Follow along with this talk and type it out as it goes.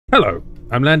Hello,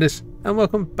 I'm Landis, and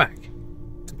welcome back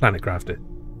to Planet Crafter.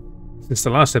 Since the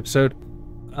last episode,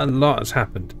 a lot has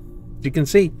happened. As you can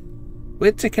see,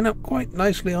 we're ticking up quite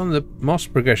nicely on the moss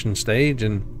progression stage,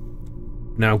 and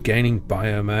now gaining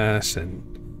biomass and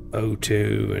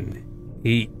O2 and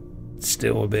heat.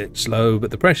 Still a bit slow, but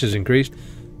the pressure's increased,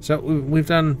 so we've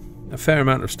done a fair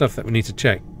amount of stuff that we need to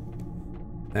check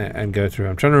and go through.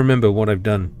 I'm trying to remember what I've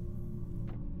done.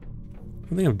 I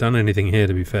don't think I've done anything here,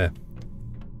 to be fair.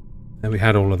 And we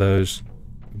had all of those.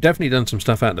 We've definitely done some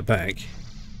stuff out the back.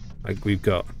 Like we've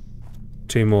got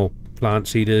 2 more plant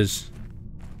seeders.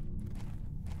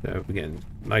 So we're getting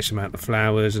a nice amount of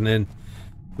flowers, and then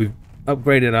we've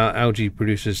upgraded our algae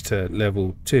producers to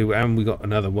level 2, and we got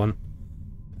another one.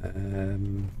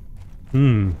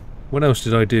 What else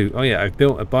did I do? Oh yeah, I've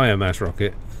built a biomass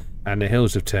rocket, and the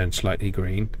hills have turned slightly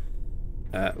green,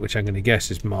 which I'm going to guess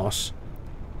is moss.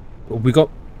 We got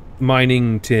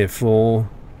mining tier 4.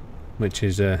 Which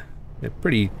is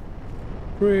pretty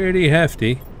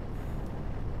hefty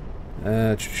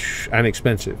and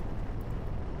expensive.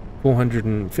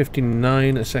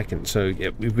 459 a second. So yeah,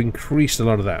 we've increased a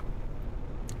lot of that.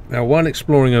 Now, while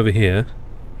exploring over here,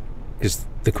 is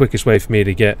the quickest way for me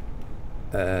to get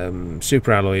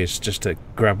super alloy is just to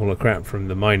grab all the crap from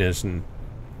the miners and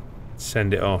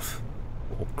send it off,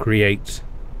 or create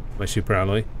my super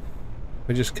alloy.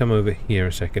 I just come over here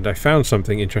a second. I found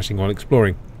something interesting while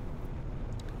exploring.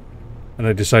 And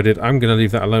I decided I'm going to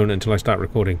leave that alone until I start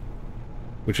recording.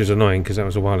 Which is annoying because that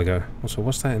was a while ago. Also,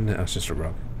 what's that in there? That's just a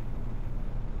rock.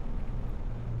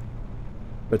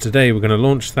 But today we're going to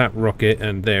launch that rocket,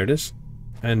 and there it is.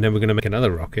 And then we're going to make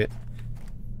another rocket.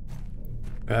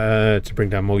 To bring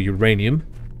down more uranium.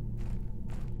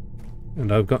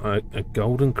 And I've got a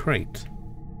golden crate.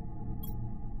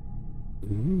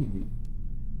 Ooh.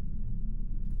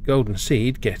 Golden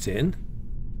seed, get in.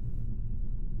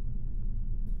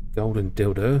 Golden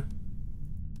dildo.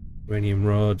 Uranium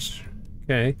rods.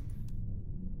 Okay.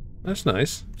 That's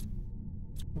nice.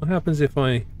 What happens if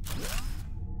I...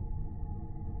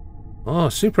 Oh,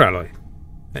 super alloy.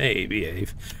 Hey,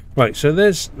 behave. Right, so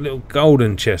there's little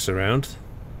golden chests around.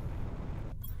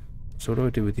 So what do I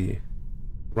do with you?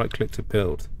 Right click to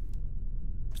build.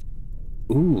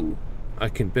 Ooh, I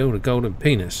can build a golden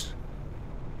penis.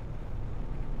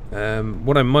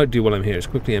 What I might do while I'm here is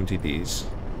quickly empty these.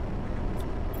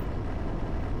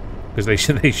 Because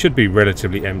they should be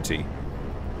relatively empty.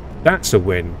 That's a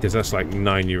win, because that's like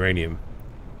 9 uranium.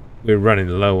 We're running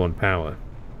low on power.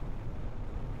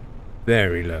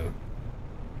 Very low.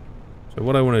 So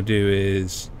what I want to do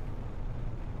is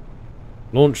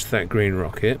launch that green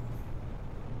rocket.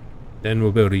 Then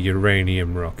we'll build a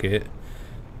uranium rocket.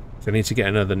 So I need to get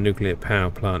another nuclear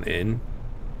power plant in.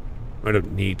 I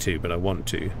don't need to, but I want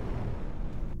to.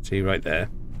 See right there.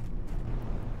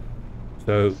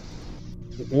 So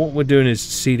what we're doing is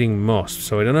seeding moss,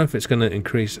 so I don't know if it's going to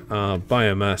increase our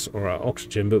biomass or our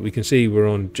oxygen, but we can see we're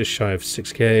on just shy of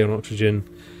 6k on oxygen,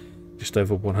 just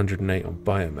over 108 on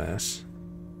biomass.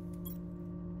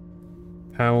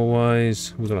 Power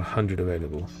wise, we've got 100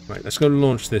 available. Right, let's go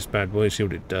launch this bad boy, see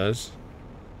what it does.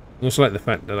 I also like the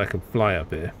fact that I can fly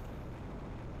up here.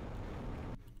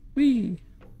 Whee!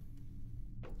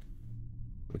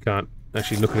 We can't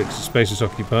actually look at it because the space is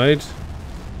occupied.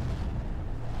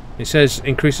 It says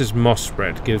increases moss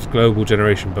spread, gives global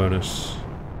generation bonus.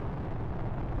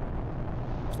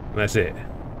 And that's it.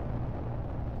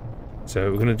 So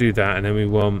we're going to do that, and then we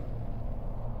want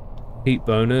heat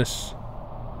bonus.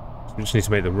 So we just need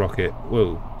to make the rocket.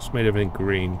 Whoa, it's made everything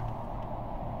green.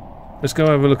 Let's go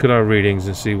have a look at our readings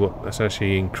and see what that's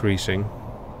actually increasing.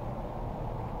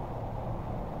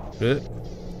 Good.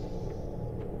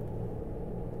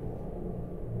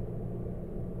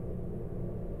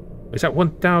 Is that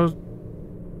 1,000?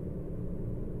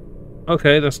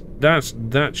 Okay,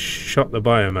 that shot the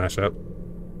biomass up.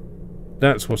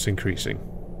 That's what's increasing.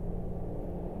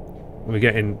 We're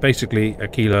getting basically a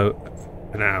kilo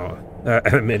an hour,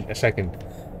 a second.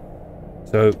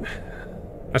 So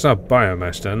that's our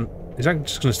biomass done. Is that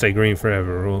just going to stay green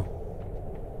forever, or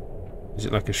is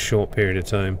it like a short period of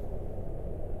time?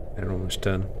 They're almost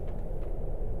done.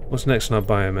 What's next on our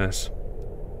biomass?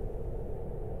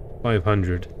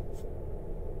 500.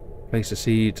 Place a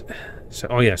seed. So,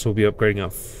 oh yes, we'll be upgrading our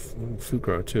food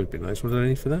grower too. It'd be nice. What do I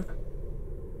need for that?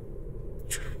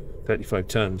 35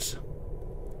 tons.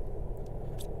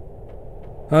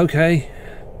 Okay.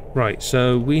 Right,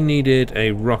 so we needed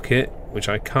a rocket, which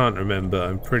I can't remember.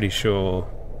 I'm pretty sure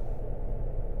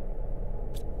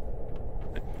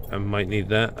I might need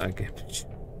that.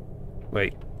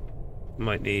 Wait.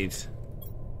 Might need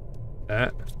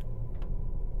that.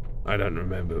 I don't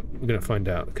remember. We're going to find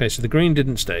out. Okay, so the green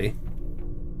didn't stay.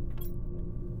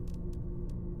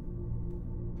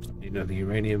 You know, the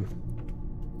uranium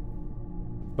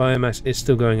biomass is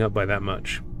still going up by that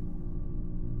much.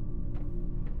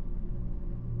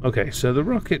 Okay, so the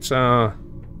rockets are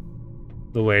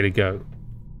the way to go.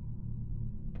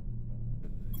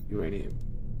 Uranium.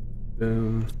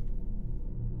 Boom.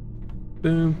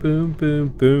 Boom, boom, boom,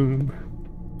 boom.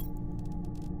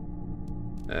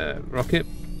 Rocket.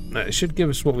 It should give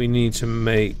us what we need to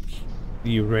make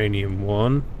the uranium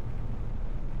one.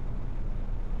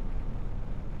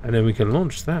 And then we can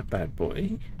launch that bad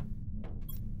boy.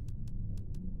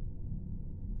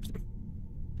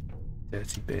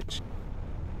 Dirty bitch.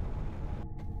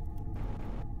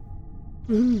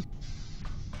 And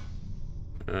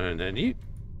then you.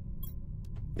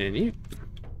 And you.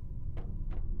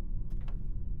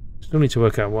 Still need to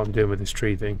work out what I'm doing with this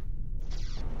tree thing.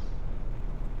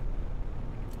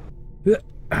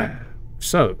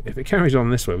 So, if it carries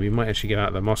on this way, we might actually get out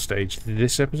of the Moss stage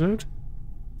this episode.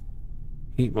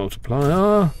 Heat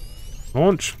multiplier.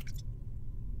 Launch.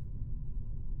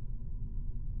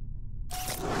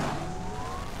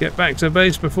 Get back to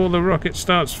base before the rocket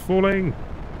starts falling.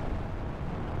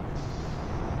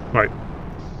 Right.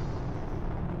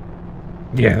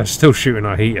 Yeah, they're still shooting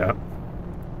our heat up.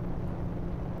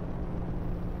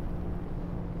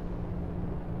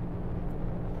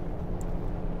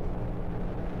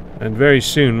 And very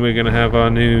soon we're going to have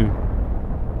our new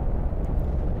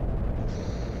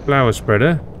flower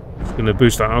spreader. It's going to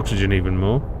boost our oxygen even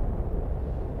more.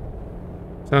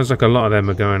 Sounds like a lot of them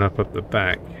are going up the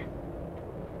back.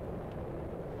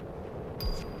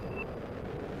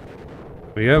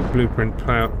 We have blueprint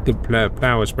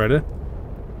flower spreader,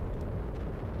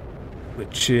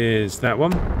 which is that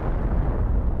one.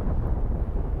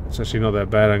 It's actually not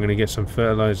that bad. I'm going to get some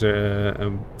fertilizer.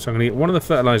 So I'm going to get one of the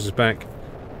fertilizers back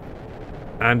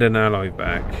and an alloy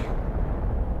back.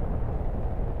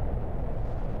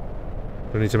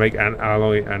 I need to make an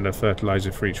alloy and a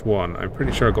fertilizer for each one. I'm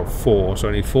pretty sure I got 4, so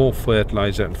I need 4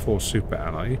 fertilizer and 4 super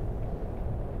alloy.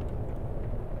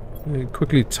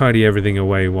 Quickly tidy everything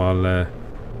away while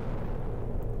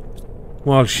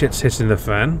shit's hitting the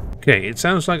fan. Okay, it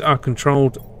sounds like our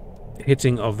controlled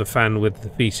hitting of the fan with the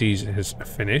feces has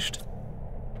finished.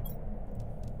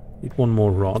 Need one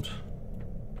more rod.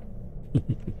 That's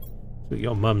what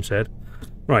your mum said.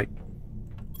 Right.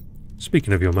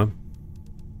 Speaking of your mum.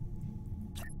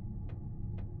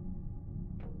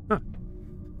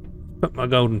 Put my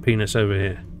golden penis over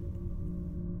here.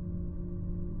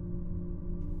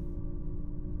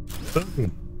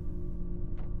 Boom.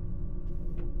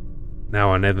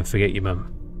 Now I'll never forget you,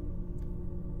 mum.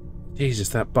 Jesus,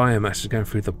 that biomass is going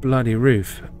through the bloody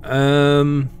roof. I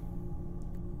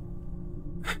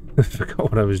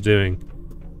forgot what I was doing.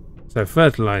 So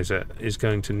fertilizer is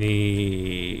going to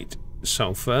need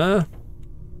sulfur,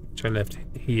 which I left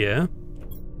here.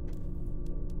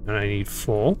 And I need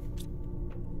 4.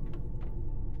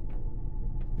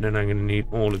 Then I'm going to need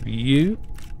all of you.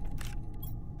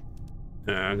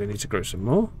 I'm going to need to grow some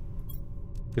more.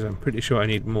 Because I'm pretty sure I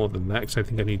need more than that, because I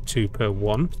think I need 2 per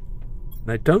one.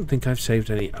 And I don't think I've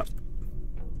saved any up.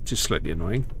 Which is slightly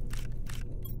annoying.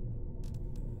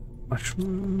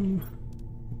 Mushroom.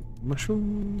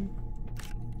 Mushroom.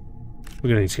 We're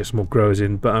going to need to get some more growers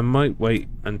in, but I might wait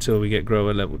until we get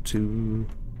grower level 2.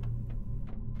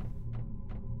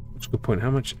 That's a good point.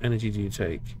 How much energy do you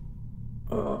take?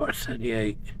 Oh,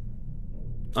 38.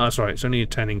 Oh, that's right. It's only a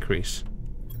 10 increase.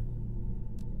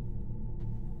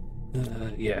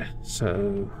 Yeah,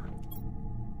 so...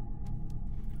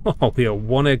 Oh, we are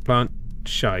 1 eggplant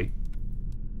shy.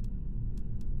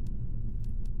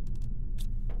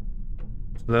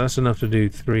 So that's enough to do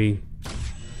 3.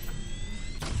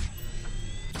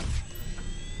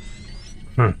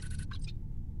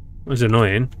 That's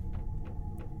annoying.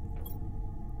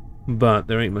 But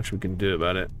there ain't much we can do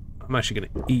about it. I'm actually going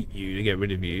to eat you to get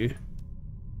rid of you.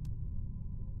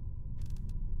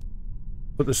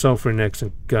 Put the sulfur in there because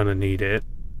I'm going to need it.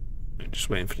 I'm just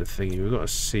waiting for the thingy. We've got a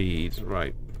seed.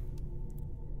 Right.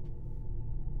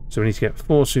 So we need to get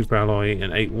 4 super alloy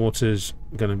and 8 waters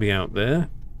going to be out there.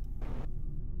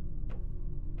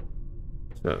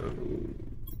 So,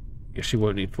 guess you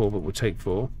won't need 4, but we'll take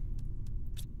 4.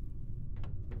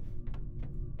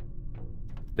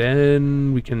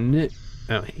 Then we can knit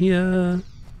out here.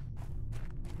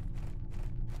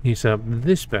 Heat up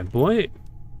this bad boy.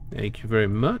 Thank you very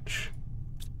much.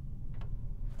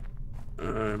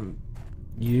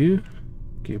 You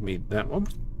give me that one.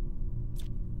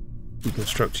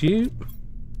 Deconstruct you.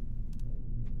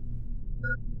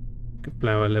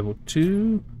 Flower level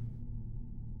 2.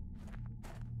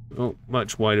 Oh,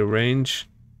 much wider range.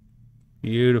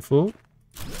 Beautiful.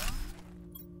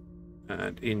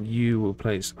 And in you we'll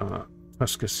place our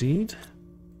Tusker seed.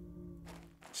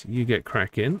 So you get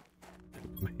cracking.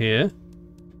 From here.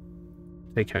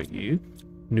 Take out you.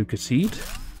 Nuka seed.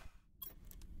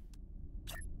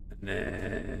 And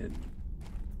then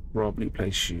probably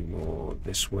place you more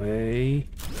this way.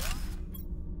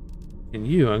 In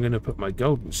you I'm going to put my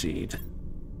golden seed.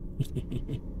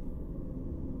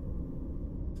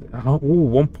 Oh,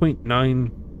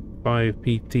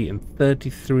 1.95 PT and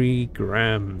 33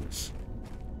 grams.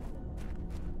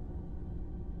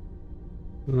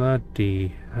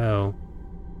 Bloody hell.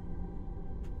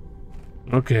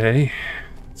 Okay,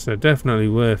 so definitely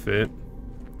worth it.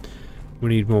 We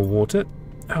need more water.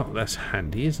 Oh, that's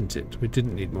handy, isn't it? We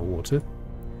didn't need more water.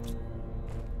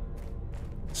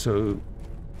 So,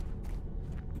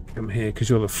 come here because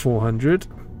you're the 400.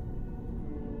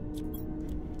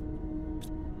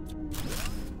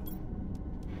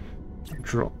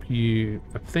 Drop you,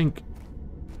 I think,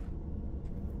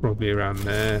 probably around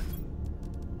there.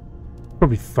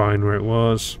 Probably fine where it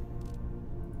was.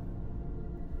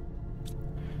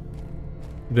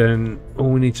 Then all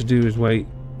we need to do is wait.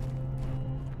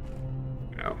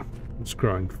 Oh, it's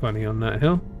growing funny on that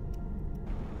hill.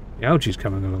 The algae's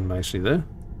coming along nicely though.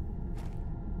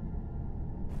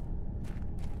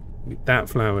 Get that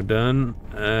flower done.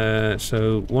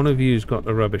 So one of you's got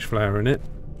the rubbish flower in it.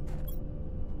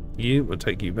 You, we'll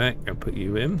take you back and put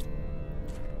you in.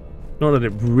 Not that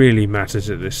it really matters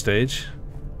at this stage,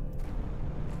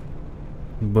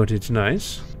 but it's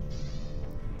nice.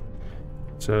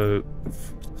 So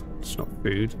it's not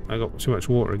food. I got too much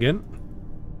water again.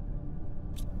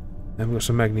 And we've got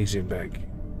some magnesium back.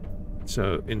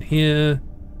 So in here,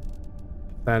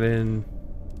 that in.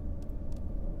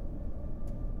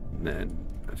 And then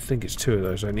I think it's 2 of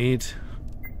those I need.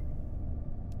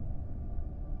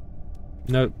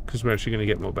 No, because we're actually going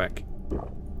to get more back.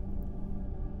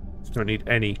 Just don't need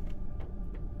any.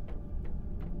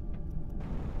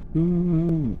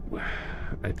 Ooh,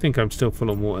 I think I'm still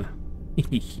full on water.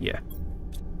 Yeah.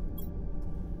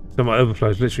 So my overflow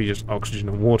is literally just oxygen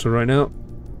and water right now.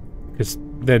 Because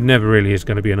there never really is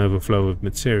going to be an overflow of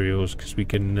materials, because we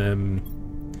can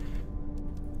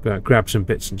grab some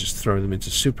bits and just throw them into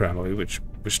superalloy, which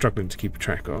we're struggling to keep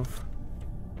track of.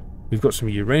 We've got some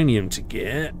uranium to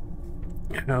get.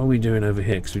 How are we doing over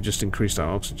here? Because we just increased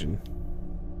our oxygen.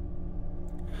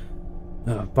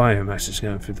 Oh, biomass is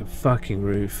going through the fucking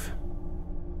roof.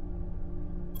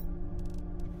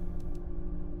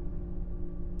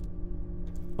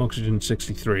 Oxygen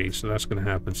 63, so that's going to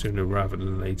happen sooner rather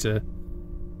than later.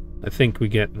 I think we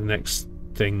get the next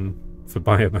thing for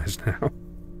biomass now.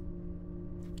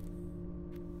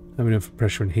 Have enough for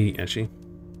pressure and heat, actually.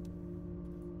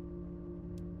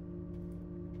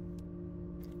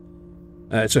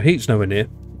 So heat's nowhere near.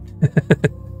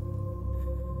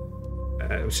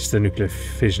 It's just the nuclear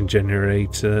fission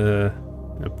generator.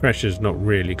 Pressure's not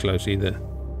really close either.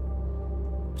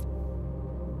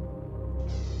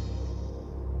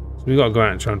 So we've got to go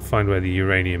out and try and find where the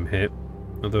uranium hit.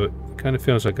 Although it kind of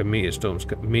feels like a meteor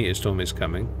storm is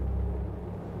coming.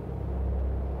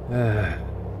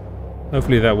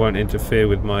 Hopefully that won't interfere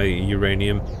with my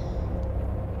uranium.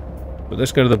 But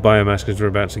let's go to the biomass because we're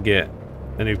about to get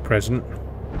a new present.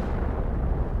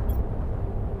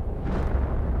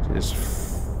 This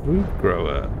fruit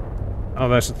grower. Oh,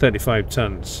 that's 35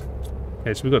 tons.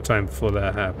 Okay, so we've got time before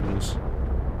that happens.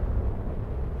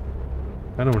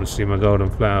 I don't want to see my golden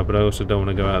flower, but I also don't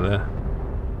want to go out there.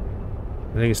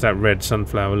 I think it's that red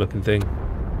sunflower looking thing.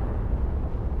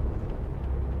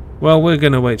 Well, we're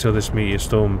going to wait till this meteor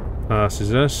storm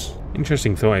passes us.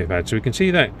 Interesting thought I've had. So we can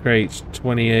see that creates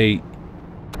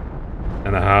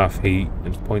 28.5 heat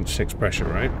and 0.6 pressure,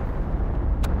 right?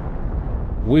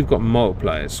 We've got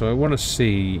multipliers, so I want to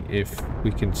see if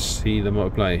we can see the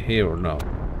multiplier here or not.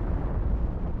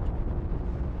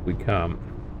 We can't.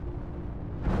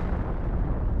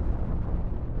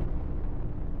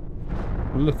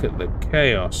 Look at the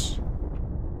chaos.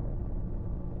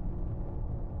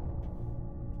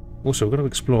 Also, we've got to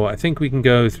explore. I think we can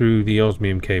go through the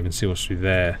osmium cave and see what's through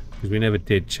there, because we never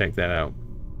did check that out.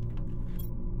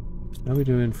 How are we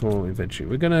doing for inventory?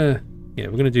 We're gonna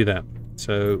do that.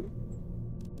 So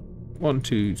 1,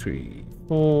 2, 3,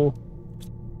 4.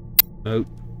 Nope.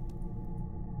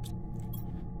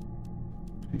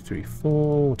 2, 3,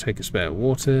 4. We'll take a spare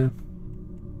water.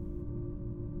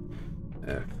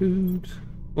 Food.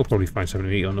 We'll probably find something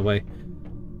to eat on the way.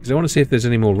 Because I want to see if there's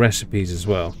any more recipes as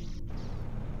well.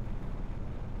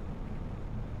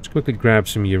 Let's quickly grab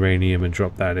some uranium and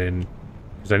drop that in.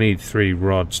 Because I need 3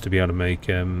 rods to be able to make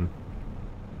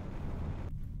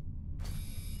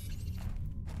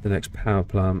the next power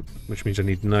plant, which means I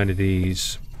need 9 of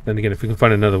these. Then again, if we can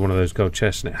find another one of those gold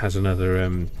chests and it has another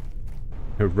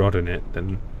a rod in it,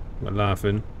 then we're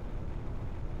laughing.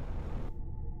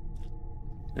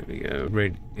 There we go.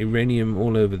 Uranium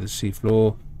all over the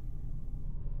seafloor.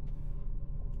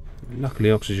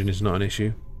 Luckily, oxygen is not an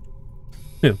issue.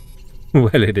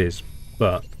 Well, it is,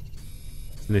 but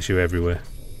it's an issue everywhere.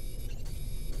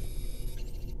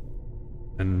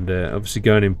 And obviously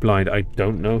going in blind, I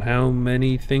don't know how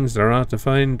many things there are to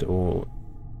find, or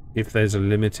if there's a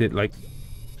limited, like,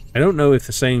 I don't know if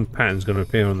the same pattern's going to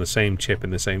appear on the same chip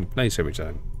in the same place every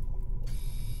time.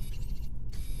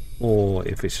 Or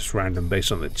if it's just random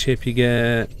based on the chip you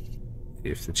get,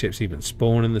 if the chips even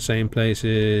spawn in the same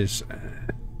places.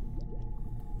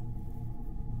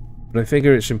 But I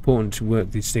figure it's important to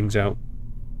work these things out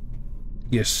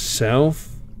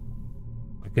yourself,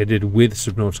 like I did with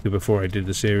Subnautica before I did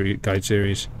the guide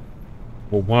series,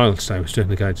 or whilst I was doing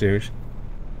the guide series,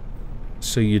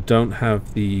 so you don't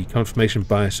have the confirmation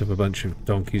bias of a bunch of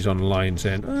donkeys online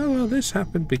saying, oh well, this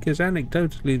happened because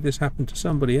anecdotally this happened to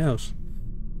somebody else.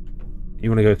 You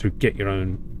want to go through, get your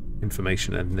own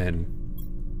information, and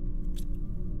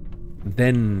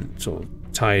then sort of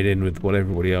tie it in with what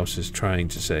everybody else is trying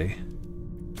to say.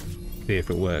 See if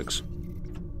it works.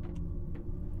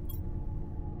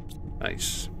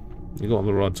 Nice. You got all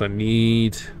the rods I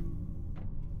need.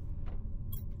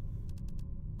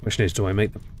 Question is, do I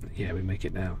make them? Yeah, we make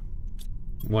it now.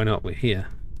 Why not? We're here.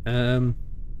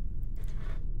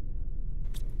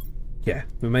 Yeah,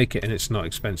 we make it and it's not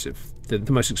expensive.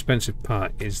 The most expensive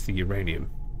part is the uranium.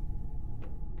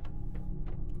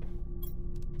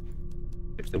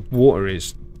 The water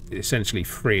is essentially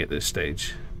free at this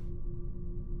stage.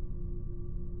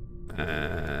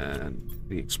 And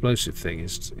the explosive thing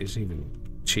is even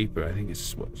cheaper. I think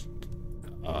it's what?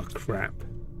 Oh crap.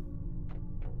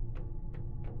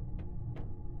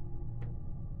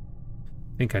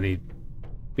 I think I need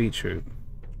beetroot.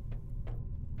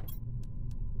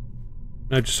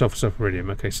 No, just sulfur iridium.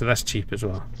 Okay, so that's cheap as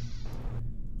well.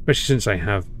 Especially since I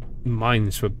have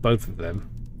mines for both of them.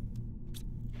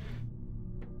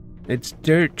 It's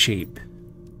dirt cheap.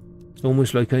 It's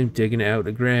almost like I'm digging it out of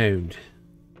the ground.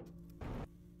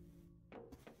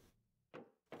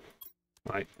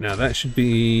 Right, now that should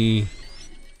be...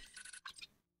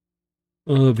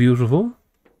 oh, beautiful.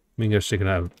 We can go stick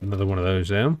another one of those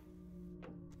down.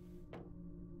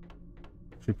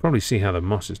 Should probably see how the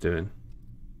moss is doing.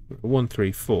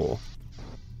 134.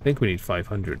 I think we need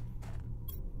 500.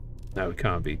 No, it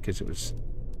can't be because it was...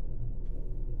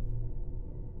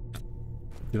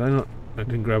 Did I not? I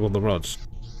didn't grab all the rods.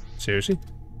 Seriously?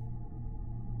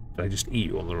 Did I just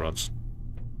eat all the rods?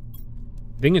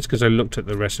 I think it's because I looked at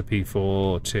the recipe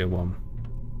for tier 1.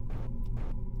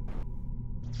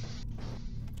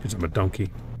 Because I'm a donkey.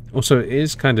 Also, it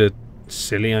is kind of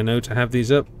silly, I know, to have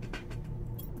these up.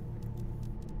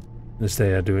 As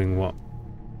they are doing, what?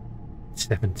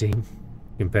 17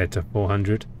 compared to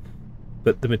 400.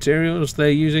 But the materials they're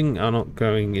using are not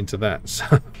going into that, so...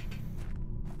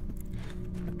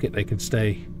 they can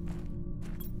stay.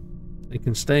 They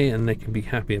can stay and they can be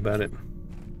happy about it.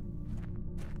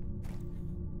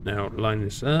 Now line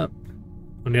this up.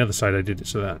 On the other side I did it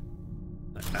so that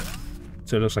like that.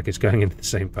 So it looks like it's going into the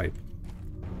same pipe.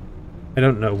 I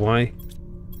don't know why.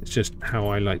 It's just how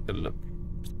I like the look.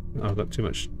 Oh, I've got too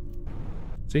much.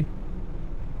 See?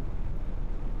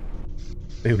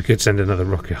 Maybe we could send another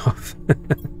rocket off.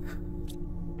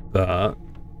 But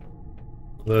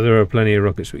although there are plenty of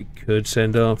rockets we could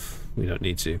send off, we don't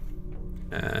need to.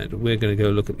 And we're going to go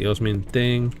look at the osmium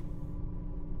thing.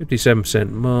 57%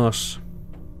 mass.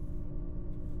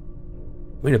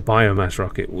 I mean, a biomass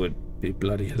rocket would be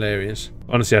bloody hilarious.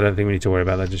 Honestly, I don't think we need to worry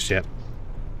about that just yet.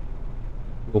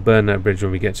 We'll burn that bridge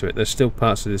when we get to it. There's still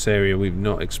parts of this area we've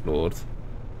not explored.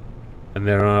 And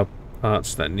there are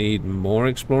parts that need more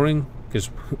exploring, because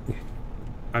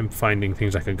I'm finding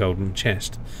things like a golden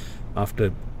chest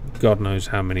after God knows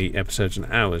how many episodes and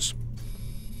hours.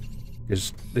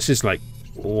 Because this is like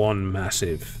one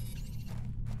massive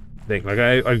thing. Like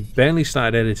I barely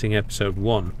started editing episode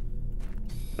 1.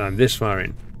 And I'm this far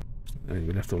in. I think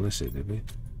we left all this in, did we?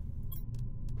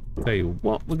 Tell you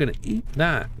what, we're going to eat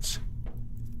that.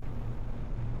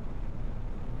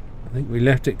 I think we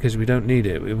left it because we don't need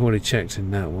it. We've already checked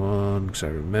in that one because I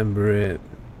remember it.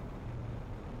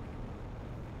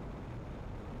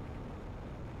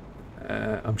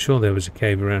 I'm sure there was a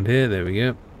cave around here. There we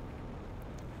go.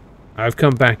 I've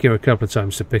come back here a couple of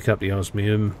times to pick up the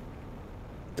osmium.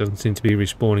 Doesn't seem to be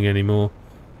respawning anymore.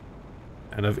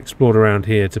 And I've explored around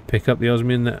here to pick up the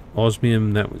osmium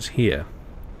that was here.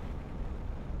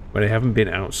 But I haven't been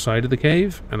outside of the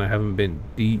cave, and I haven't been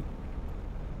deep.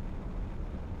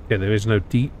 Yeah, there is no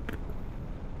deep.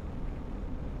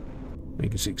 You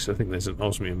can see, because I think there's an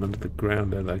osmium under the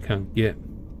ground there that I can't get.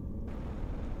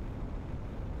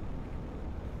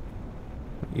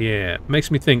 Yeah, makes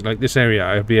me think like this area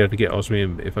I'd be able to get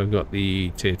osmium if I've got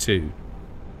the tier 2.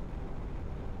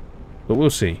 But we'll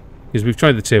see. Because we've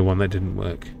tried the tier 1, that didn't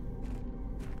work.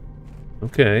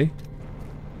 Okay.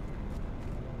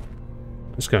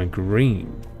 It's going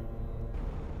green.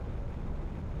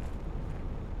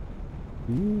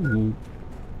 Ooh.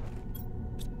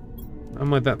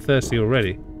 Am I that thirsty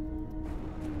already?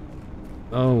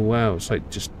 Oh wow, it's like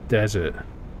just desert.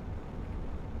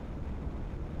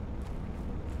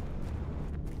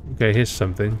 Okay, here's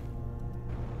something.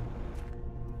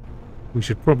 We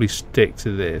should probably stick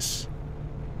to this.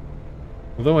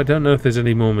 Although I don't know if there's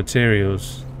any more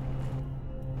materials.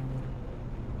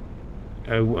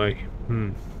 Oh, I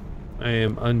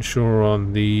am unsure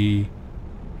on the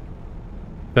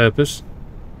purpose.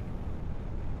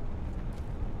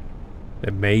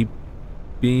 There may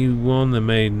be one, there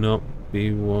may not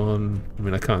be one. I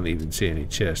mean, I can't even see any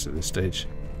chests at this stage.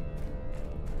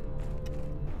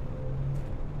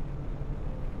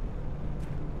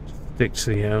 Stick to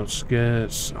the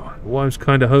outskirts. What I was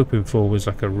kind of hoping for was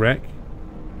like a wreck.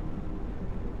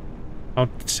 I'll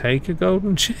take a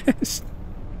golden chest.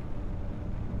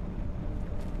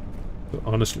 But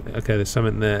honestly, okay, there's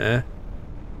something there.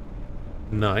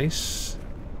 Nice.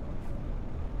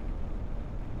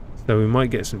 So we might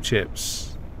get some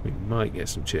chips. We might get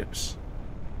some chips.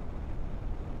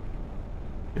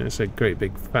 Yeah, it's a great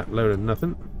big fat load of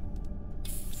nothing.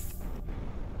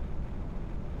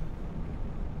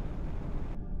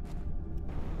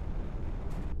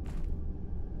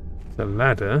 The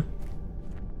ladder.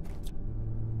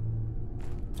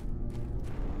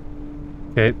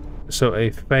 Okay, so a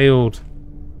failed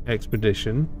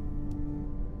expedition.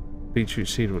 Beetroot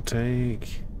seed will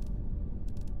take.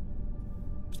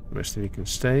 The rest of you can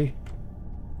stay.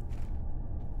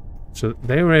 So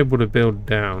they were able to build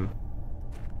down.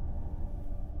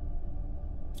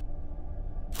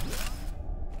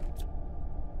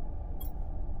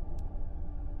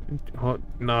 Hot,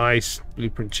 nice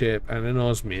blueprint chip and an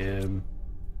osmium.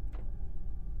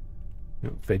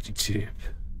 Veggie tube.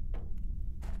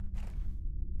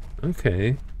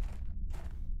 Okay.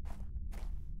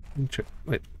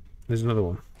 Wait, there's another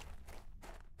one.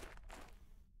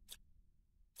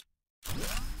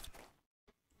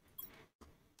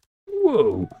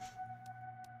 Whoa!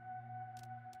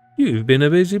 You've been a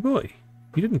busy boy.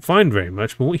 You didn't find very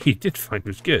much, but what you did find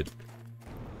was good.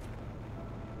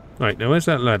 Right, now where's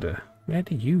that ladder? Where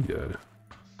do you go?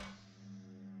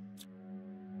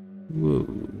 Whoa.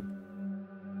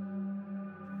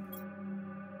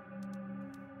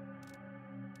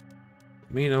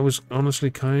 I mean, I was honestly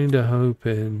kind of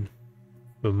hoping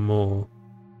for more.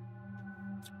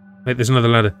 Wait, there's another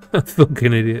ladder.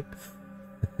 Fucking idiot.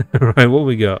 Right, what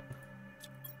we got?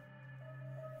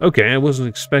 Okay, I wasn't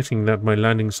expecting that my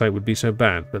landing site would be so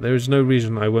bad, but there is no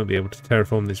reason I won't be able to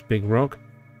terraform this big rock.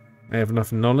 I have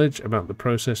enough knowledge about the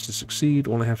process to succeed.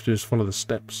 All I have to do is follow the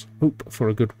steps, hope for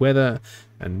a good weather,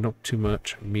 and not too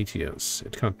much meteors.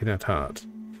 It can't be that hard.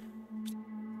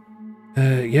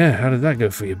 Yeah, how did that go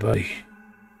for you, buddy?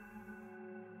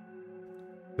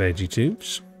 Veggie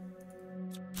tubes.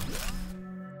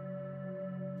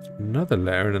 Another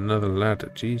layer and another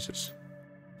ladder, Jesus.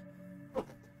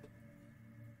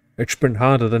 It's been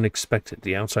harder than expected.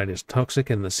 The outside is toxic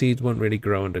and the seeds won't really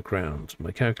grow underground.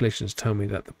 My calculations tell me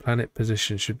that the planet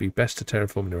position should be best to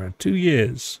terraform in around 2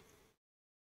 years.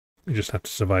 We just have to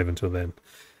survive until then.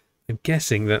 I'm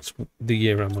guessing that's the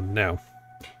year I'm on now.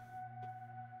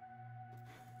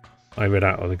 I read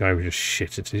out, the guy was just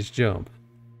shit at his job.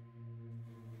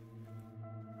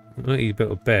 Well, he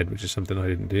built a bed, which is something I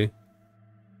didn't do.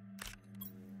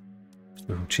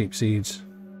 Oh, cheap seeds.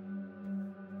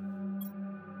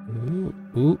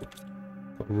 Ooh.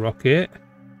 Got a rocket.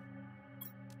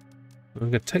 I'm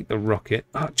going to take the rocket.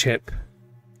 Ah, chip.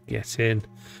 Get in.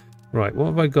 Right, what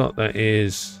have I got that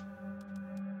is...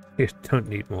 You don't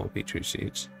need more beetroot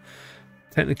seeds.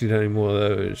 Technically don't need more of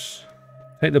those.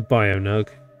 Take the bio nug.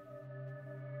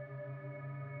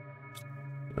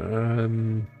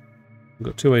 I've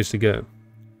got 2 ways to go.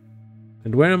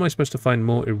 And where am I supposed to find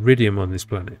more iridium on this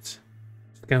planet?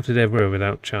 Scouted everywhere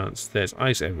without chance. There's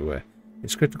ice everywhere.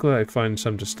 It's critical that I find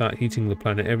some to start heating the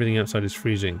planet. Everything outside is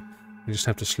freezing. I just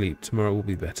have to sleep. Tomorrow will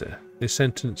be better. This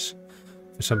sentence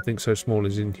for something so small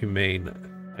is inhumane.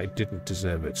 I didn't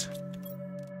deserve it.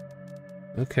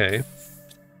 Okay.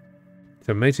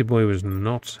 So Matey Boy was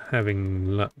not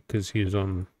having luck because he was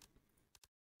on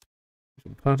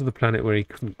Part of the planet where he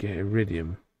couldn't get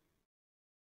iridium.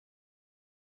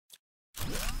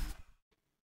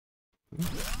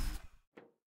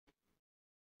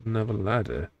 Another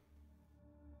ladder.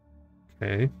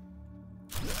 Okay.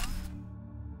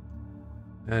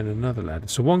 And another ladder.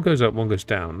 So one goes up, one goes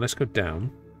down. Let's go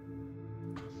down.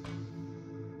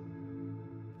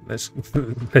 Let's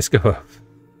go up.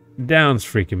 Down's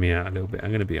freaking me out a little bit,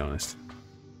 I'm gonna be honest.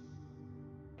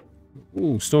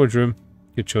 Ooh, storage room.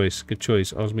 Good choice, good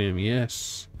choice. Osmium,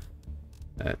 yes.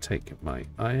 Take my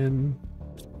iron.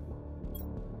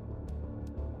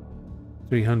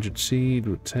 300 seed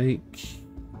would take.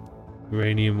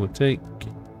 Uranium would take.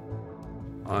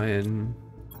 Iron.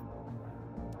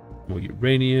 More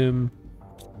uranium.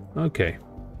 Okay.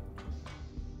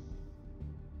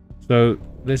 So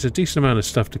there's a decent amount of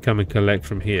stuff to come and collect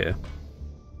from here.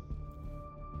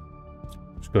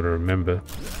 Just got to remember.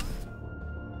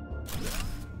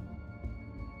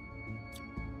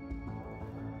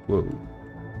 Whoa.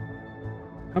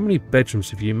 How many bedrooms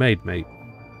have you made, mate?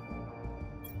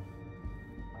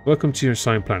 Welcome to your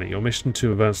assigned planet. Your mission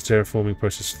to advance the terraforming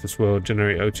process of this world.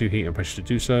 Generate O2 heat and pressure to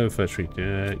do so. First week,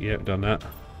 yeah, done that.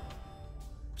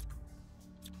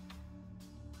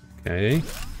 Okay.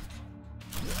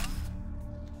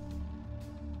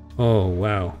 Oh,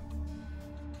 wow.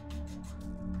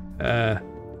 I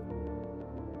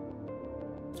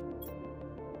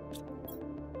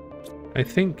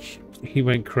think he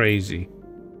went crazy.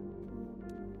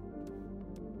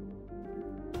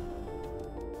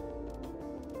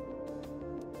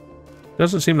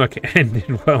 Doesn't seem like it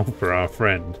ended well for our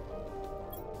friend.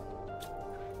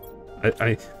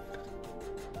 That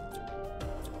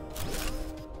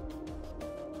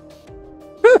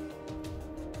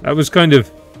was kind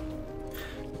of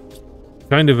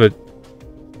a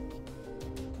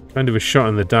shot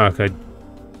in the dark. I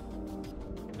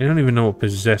don't even know what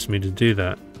possessed me to do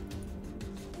that.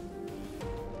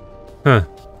 Huh.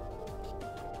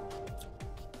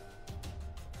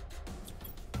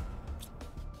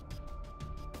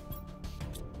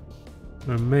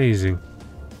 Amazing.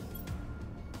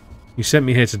 You sent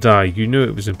me here to die. You knew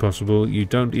it was impossible. You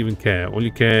don't even care. All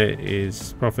you care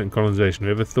is profit and colonization.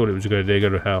 Whoever thought it was a good idea, go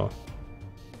to hell.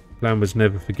 Plan was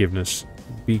never forgiveness.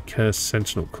 Be cursed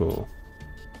Sentinel Core.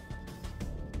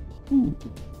 Ooh.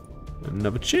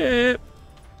 Another chip.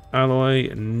 Alloy,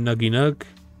 nuggy nug.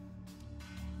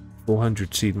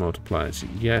 400 seed multipliers.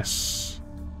 Yes.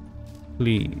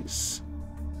 Please.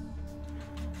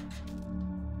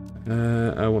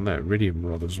 I want that iridium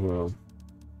rod as well.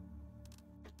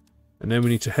 And then we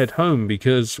need to head home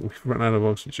because we've run out of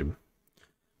oxygen.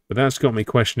 But that's got me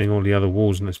questioning all the other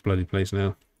walls in this bloody place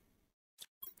now.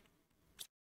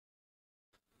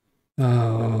 Oh,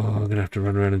 I'm going to have to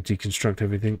run around and deconstruct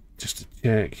everything just to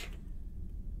check.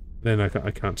 Then I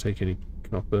can't take any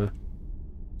copper.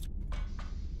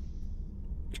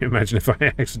 Can you imagine if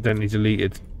I accidentally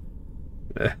deleted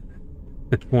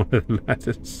one of the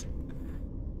ladders?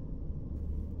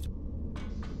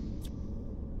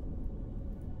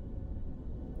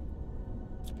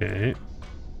 Okay.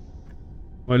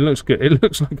 Well, it looks good. It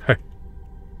looks like I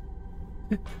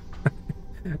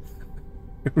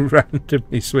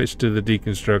randomly switched to the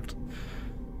deconstruct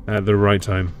at the right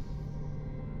time.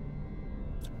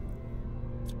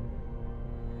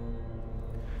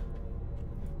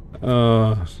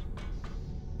 Oh,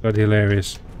 bloody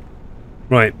hilarious.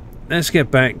 Right, let's get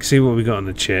back, see what we got on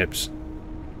the chips.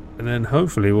 And then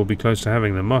hopefully we'll be close to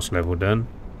having the moss level done.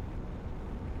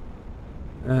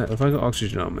 Have I got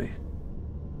oxygen on me?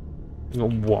 I've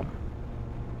got one.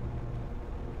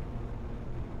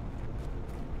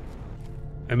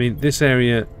 I mean, this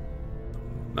area...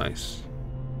 Nice.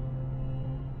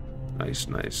 Nice,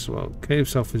 nice. Well, cave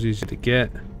sulfur is easy to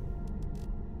get.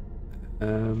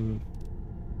 Sorry,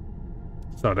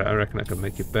 I reckon I can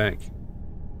make it back.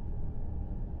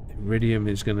 Iridium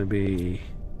is going to be...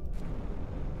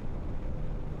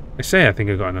 I say I think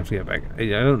I got enough to get back. I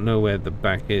don't know where the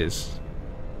back is.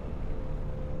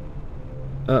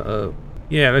 Uh-oh.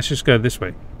 Yeah, let's just go this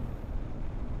way.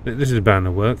 This is bound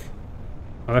to work.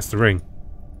 Oh, that's the ring.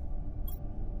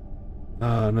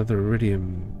 Ah, another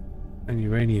iridium and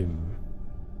uranium.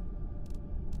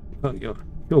 Oh, you're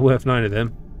worth 9 of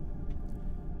them.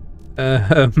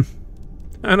 And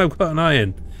I've got an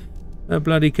iron. A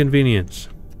bloody convenience.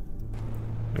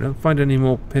 I don't find any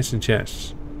more piston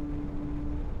chests.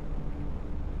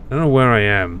 I don't know where I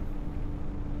am.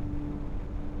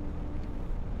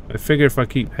 I figure if I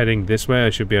keep heading this way, I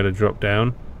should be able to drop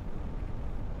down.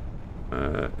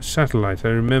 Satellite. I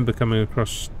remember coming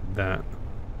across that.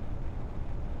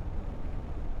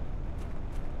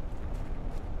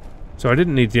 So I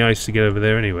didn't need the ice to get over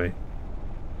there anyway.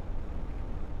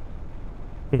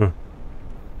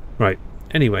 Right,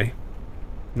 anyway,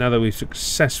 now that we've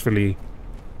successfully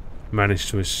managed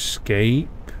to escape...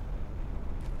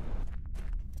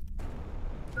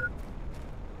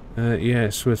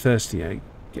 yes, we're thirsty. I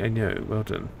know, well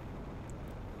done.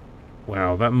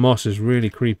 Wow, that moss is really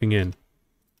creeping in.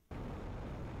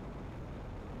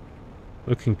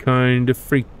 Looking kind of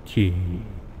freaky.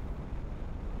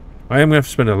 I am going to have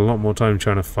to spend a lot more time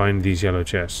trying to find these yellow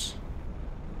chests.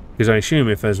 Because I assume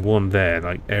if there's one there,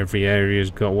 like every area's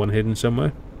got one hidden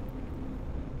somewhere.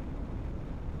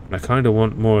 I kind of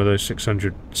want more of those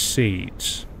 600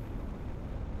 seeds.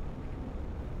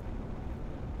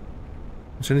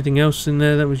 Is there anything else in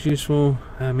there that was useful?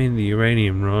 I mean, the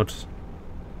uranium rod.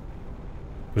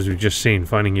 As we've just seen,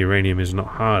 finding uranium is not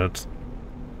hard,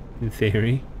 in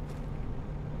theory.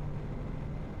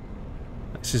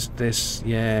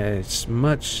 Yeah, it's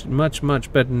much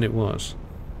better than it was.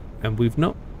 And we've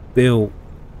not built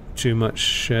too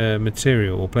much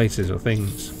material or places or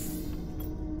things.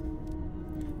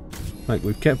 Like,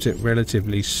 we've kept it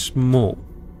relatively small.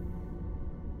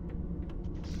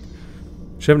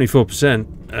 74%.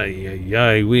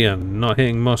 Ay, we are not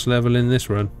hitting moss level in this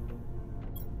run.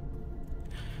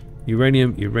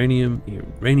 Uranium.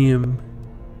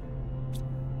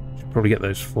 Should probably get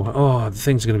those 4. Oh, the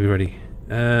things are going to be ready.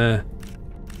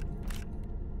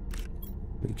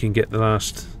 We can get the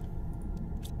last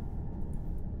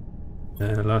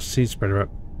seed spreader up.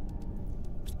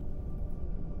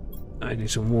 I need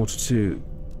some water too.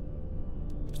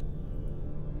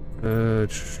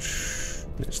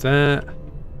 It's that.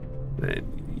 Then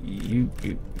you.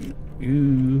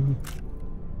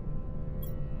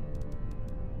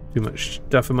 Too much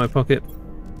stuff in my pocket.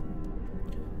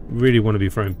 Really want to be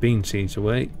throwing bean seeds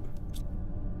away.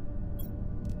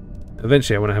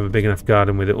 Eventually I want to have a big enough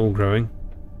garden with it all growing.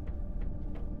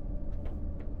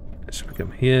 So we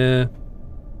come here.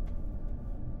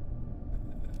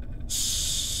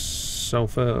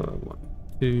 Sulfur. 1,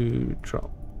 2,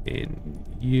 drop in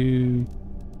you.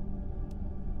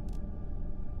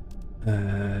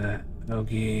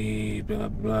 Algae, blah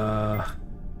blah.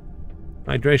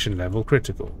 Hydration level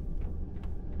critical.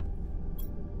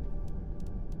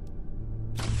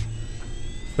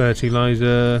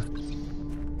 Fertilizer.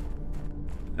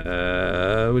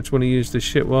 Which one to use? The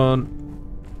shit one.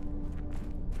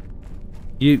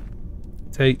 You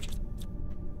take.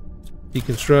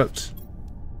 Deconstruct.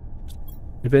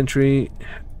 Inventory.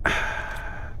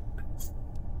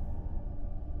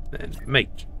 Then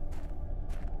make.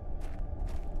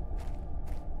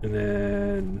 And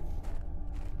then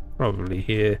probably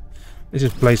here. Let's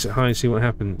just place it high and see what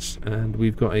happens. And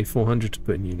we've got a 400 to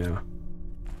put in you now.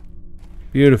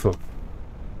 Beautiful.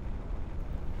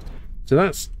 So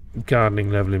that's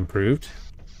gardening level improved.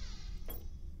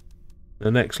 The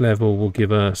next level will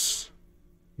give us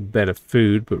better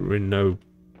food, but we're in no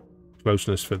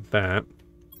closeness for that.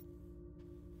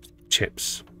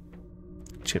 Chips.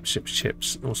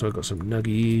 Chips. Also I've got some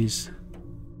nuggies.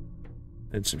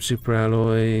 And some super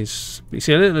alloys. You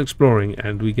see a little exploring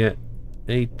and we get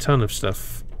a ton of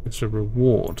stuff as a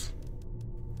reward.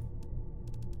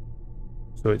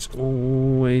 So it's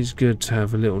always good to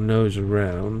have a little nose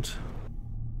around.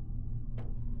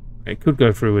 I could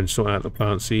go through and sort out the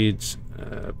plant seeds,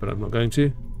 but I'm not going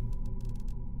to.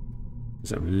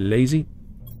 Because I'm lazy.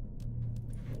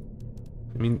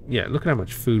 I mean, yeah, look at how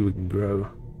much food we can grow.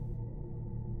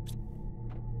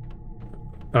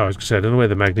 Oh, I was going to say, I don't know where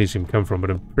the magnesium come from, but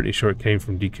I'm pretty sure it came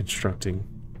from deconstructing.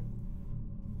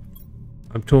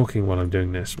 I'm talking while I'm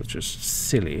doing this, which is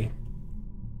silly.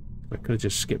 I could have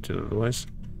just skipped it otherwise.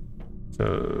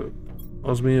 So,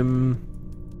 osmium.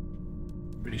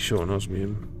 Really short on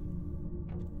osmium.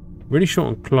 Really short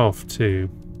on cloth, too.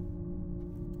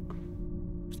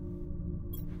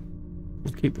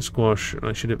 We'll keep the squash, and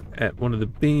I should have ate one of the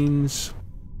beans.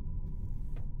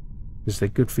 Because they're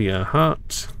good for your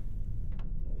heart.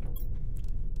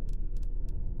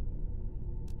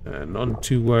 Not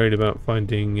too worried about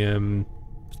finding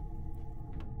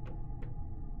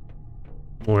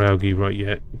more algae right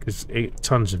yet, because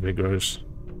tons of it grows.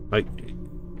 Like,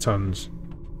 tons.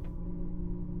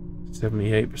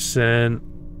 78%.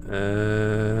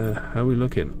 How are we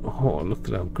looking? Oh, look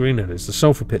at how green that is. The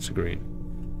sulfur pits are green.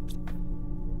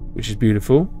 Which is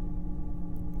beautiful.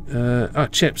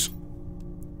 Chips.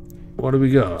 What do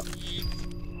we got?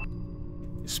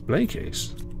 Display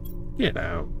case. Get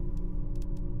out.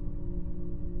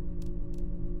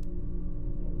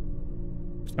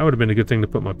 That would have been a good thing to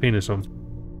put my penis on.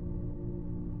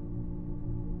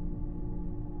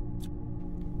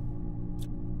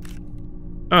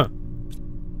 Ah.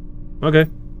 Okay.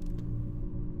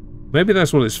 Maybe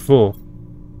that's what it's for.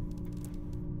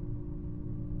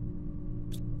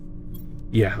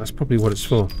 Yeah, that's probably what it's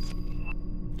for.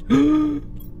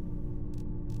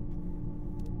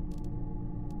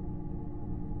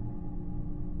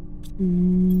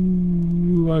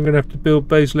 Ooh, I'm gonna have to build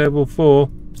base level 4.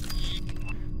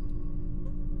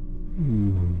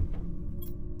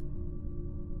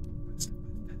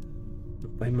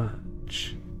 Not by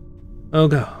much. Oh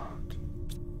god.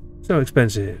 So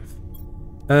expensive.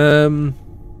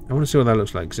 I want to see what that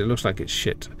looks like, because it looks like it's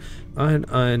shit.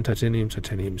 Iron, titanium,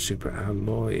 super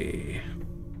alloy.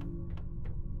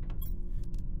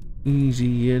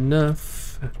 Easy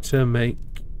enough to make.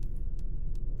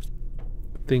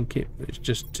 I think it was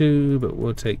just 2, but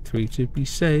we'll take 3 to be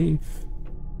safe.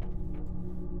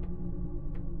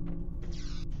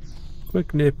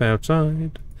 Quick nip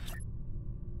outside.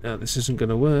 Now this isn't going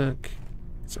to work,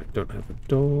 because I don't have a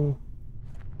door.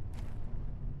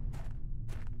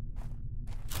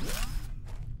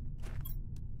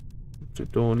 What the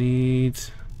door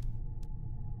needs?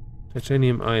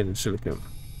 Titanium, iron, and silicon.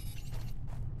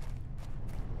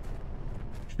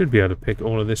 Should be able to pick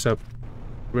all of this up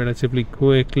relatively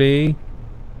quickly,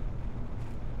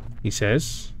 he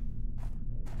says.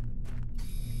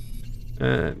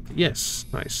 And yes,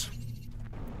 nice.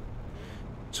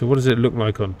 So what does it look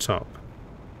like on top?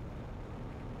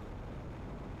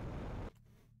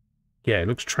 Yeah, it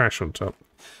looks trash on top.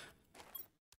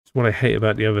 That's what I hate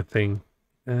about the other thing.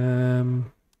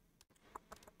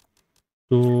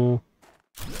 Door.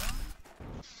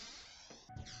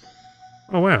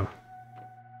 Oh wow.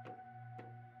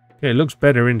 Yeah, it looks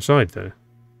better inside though.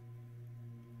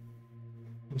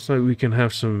 Looks like we can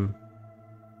have some...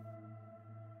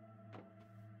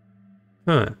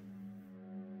 Huh.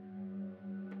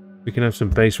 We can have some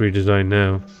base redesign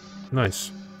now.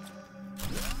 Nice.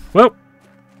 Well,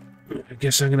 I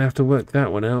guess I'm going to have to work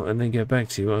that one out and then get back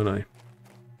to you, aren't I?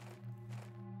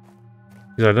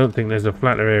 Because I don't think there's a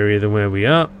flatter area than where we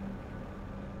are.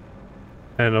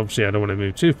 And obviously I don't want to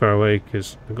move too far away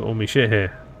because I've got all my shit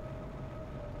here.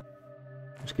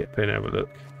 Let's get pen and have a look.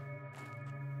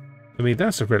 I mean,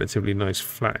 that's a relatively nice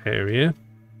flat area.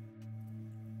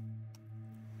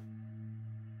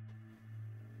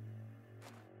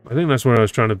 I think that's where I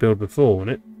was trying to build before,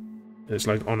 wasn't it? It's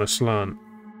like on a slant.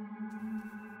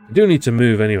 I do need to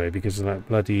move anyway because of that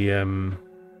bloody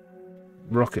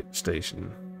rocket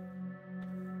station.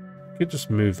 Could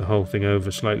just move the whole thing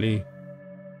over slightly.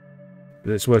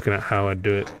 But it's working out how I'd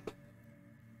do it.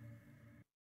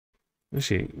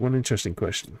 Actually, one interesting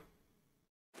question.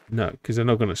 No, because they're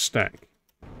not going to stack.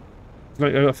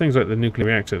 Like, I got things like the nuclear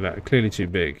reactor that are clearly too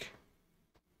big.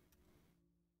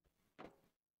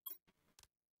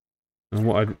 And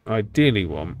what I'd ideally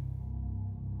want...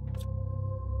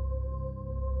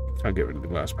 Can't get rid of the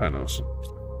glass panels.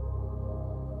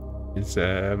 Is,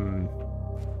 if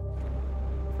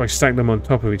I stack them on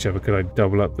top of each other, could I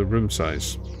double up the room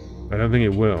size? I don't think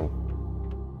it will.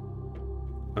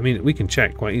 I mean, we can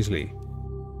check quite easily.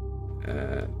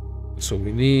 That's all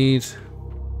we need.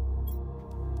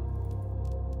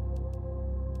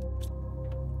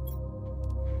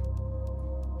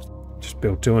 Just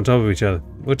build 2 on top of each other.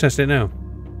 We'll test it now.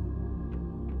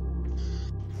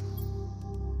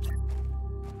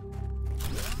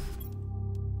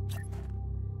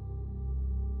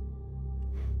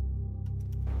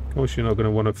 Of course, you're not going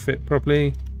to want to fit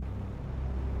properly.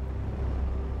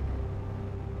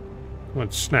 Come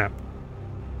on, snap.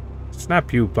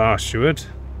 Snap, you bastard.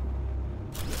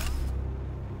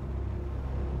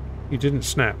 You didn't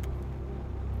snap.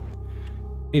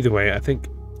 Either way, I think...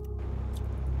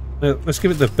 let's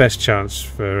give it the best chance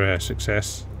for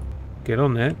success. Get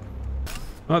on there.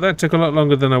 Oh, that took a lot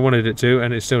longer than I wanted it to,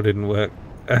 and it still didn't work.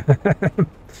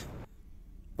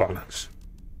 Bollocks.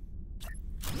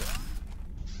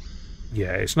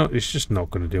 Yeah, it's just not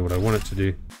going to do what I want it to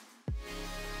do.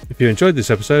 If you enjoyed this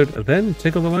episode, then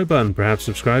tickle the like button, perhaps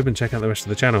subscribe and check out the rest of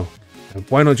the channel. And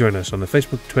why not join us on the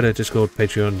Facebook, Twitter, Discord,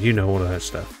 Patreon, you know all of that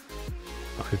stuff.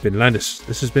 I've been Landis,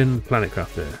 this has been Planet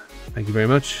Crafter. Thank you very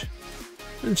much,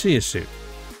 and see you soon.